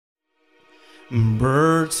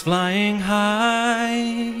Birds flying high,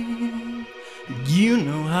 you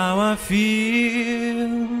know how I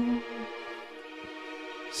feel.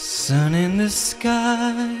 Sun in the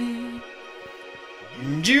sky,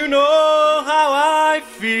 you know how I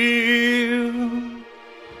feel.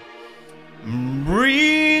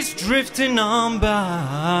 Breeze drifting on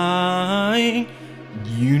by,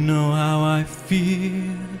 you know how I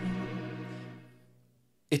feel.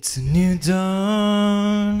 It's a new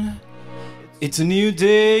dawn, it's a new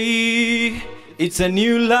day, it's a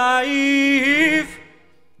new life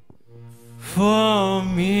for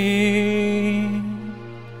me.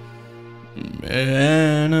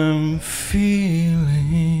 And I'm feeling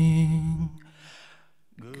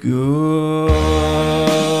good.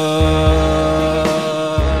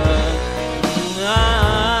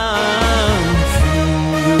 I'm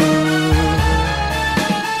feeling good.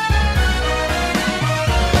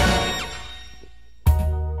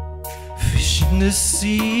 Fish in the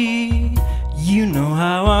sea, you know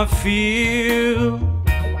how I feel.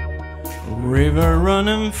 River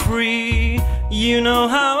running free, you know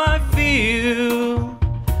how I feel.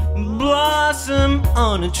 Blossom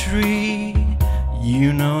on a tree,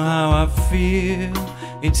 you know how I feel.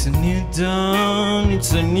 It's a new dawn,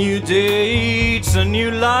 it's a new day, it's a new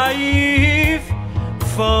life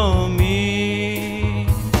for me.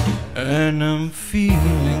 And I'm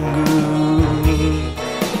feeling good.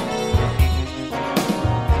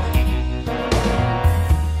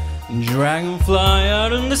 Dragonfly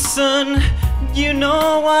out in the sun, you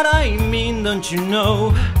know what I mean, don't you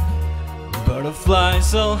know?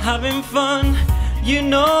 Butterflies all having fun, you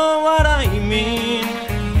know what I mean.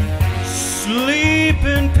 Sleep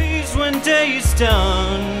in peace when day is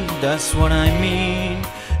done, that's what I mean.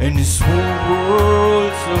 And this whole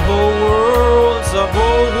world's a whole world's a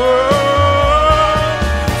whole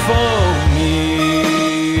world for me.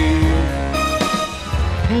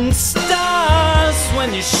 And stars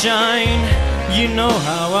when you shine, you know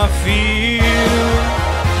how I feel.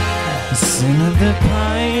 The sin of the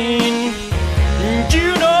pine, you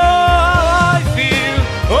know how I feel.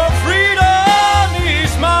 Oh, freedom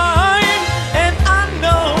is mine, and I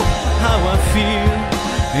know how I feel.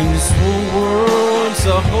 In this whole world's a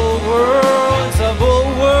whole world's a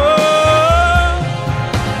whole world.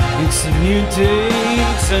 It's a new day,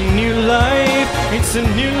 it's a new life, it's a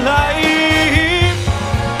new life.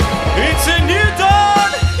 It's a new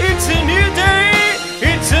dawn, it's a new day,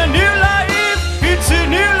 it's a new life, it's a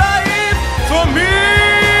new life for me.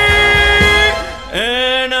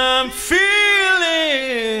 And I'm feeling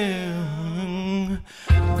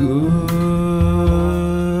good.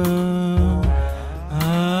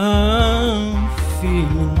 I'm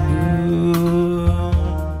feeling good.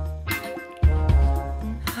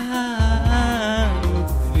 I'm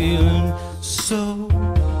feeling so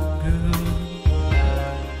good.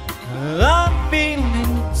 I'm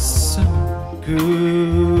feeling so good.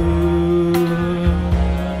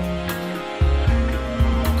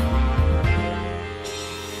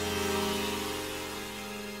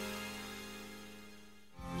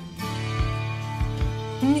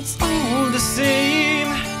 It's all the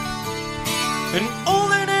same, and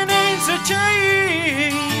only the names are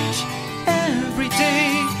change every day.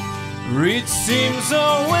 It seems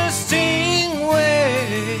always staying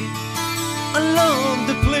away. I love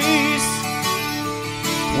the place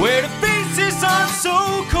where the faces are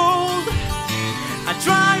so cold. I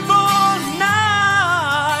drive all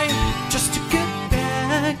night just to get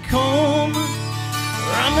back home.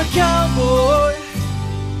 I'm a cowboy,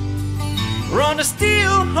 on a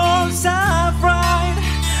steel horse I ride.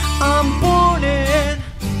 I'm born in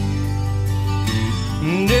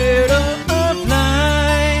dead of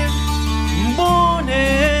life, born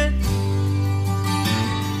in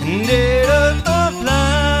dead of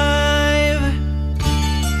life.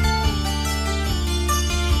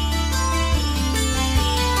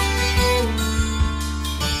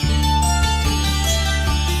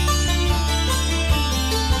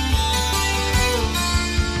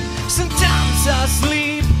 Sometimes I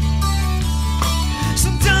sleep,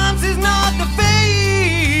 sometimes it's not the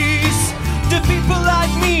face. The people I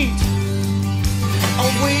meet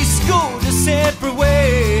always go the separate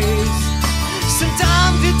ways.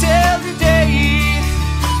 Sometimes you tell the day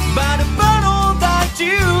by the bottle that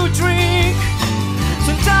you drink.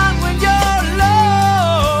 Sometimes when you're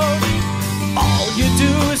alone, all you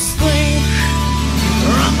do is think.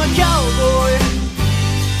 I'm a cowboy,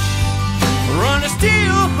 on a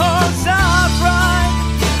steel horse I ride.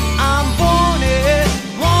 I'm wanted,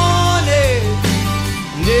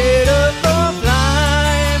 dead of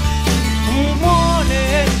life.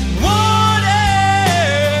 Wanted,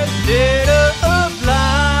 dead of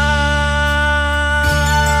life.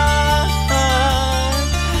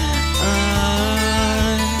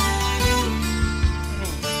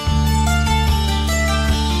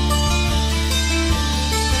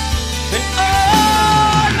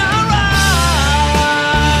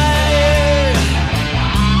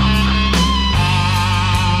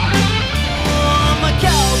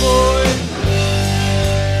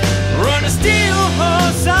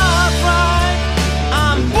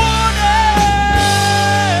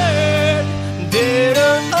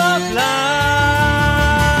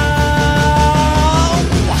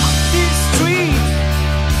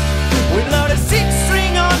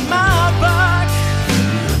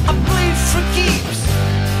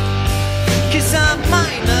 'cause I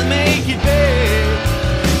might not make it back.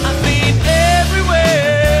 I've been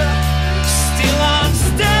everywhere, still I'm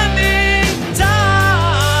standing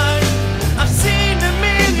tall. I've seen a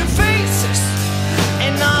million faces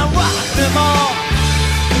and I rock them all,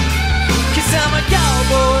 'cause I'm a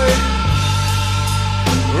cowboy,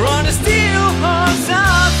 run a steel horse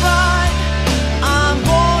outright. I'm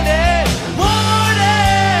wanted,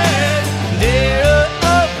 wanted, dead or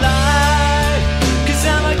alive, 'cause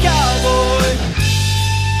I'm a cowboy.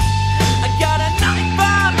 I got a knife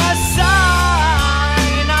by my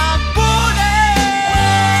side and I'm wanted,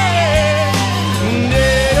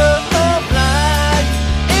 dead or alive.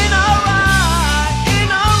 And alright,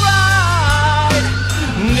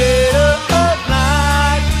 dead or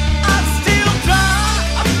alive. I still try,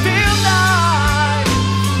 I feel like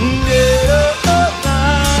dead or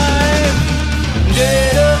alive,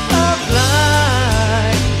 dead or alive,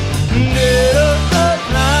 dead or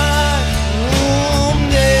alive,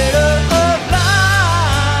 dead or alive,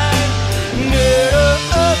 dead or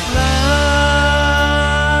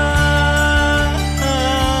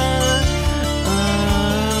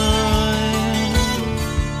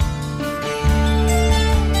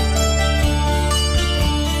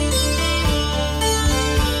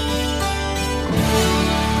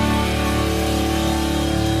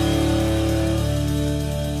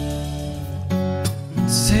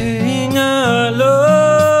saying I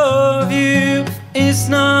love you is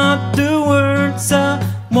not the words I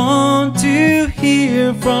want to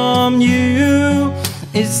hear from you.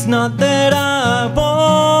 It's not that I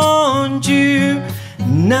want you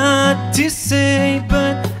not to say,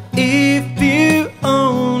 but if you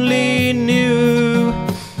only knew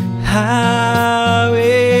how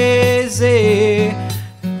easy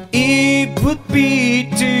it would be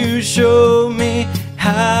to show me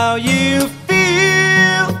how you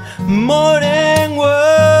feel more than words.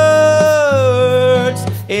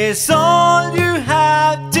 It's all you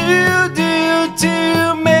have to do to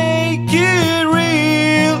make it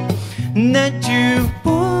real, that you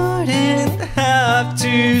wouldn't have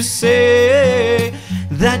to say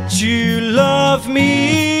that you love me,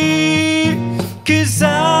 'cause I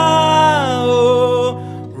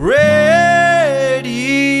already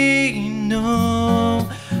know.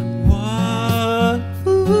 What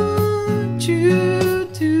would you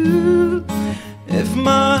do if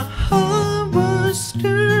my heart was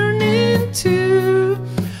turned into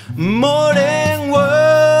more than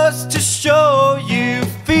words to show you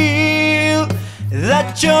feel that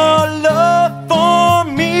your love for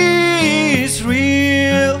me is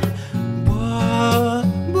real? What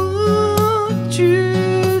would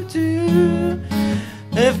you do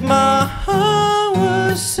if my heart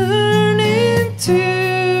was turned into,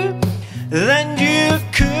 then you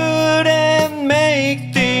couldn't make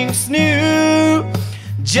things new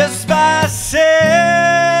just by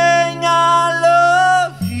saying I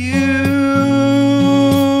love you.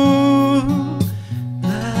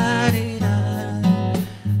 La-di-da,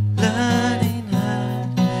 la-di-da,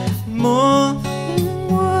 more than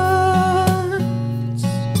words.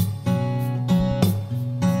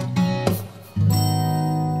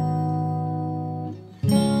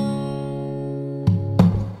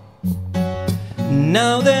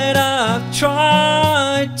 Now that I've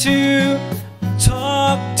tried to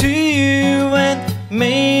talk to you and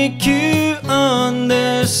make you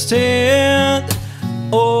understand,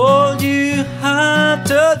 all you have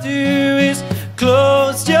to do is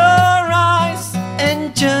close your eyes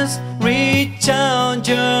and just reach out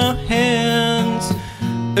your hands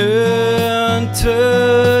and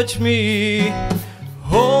touch me.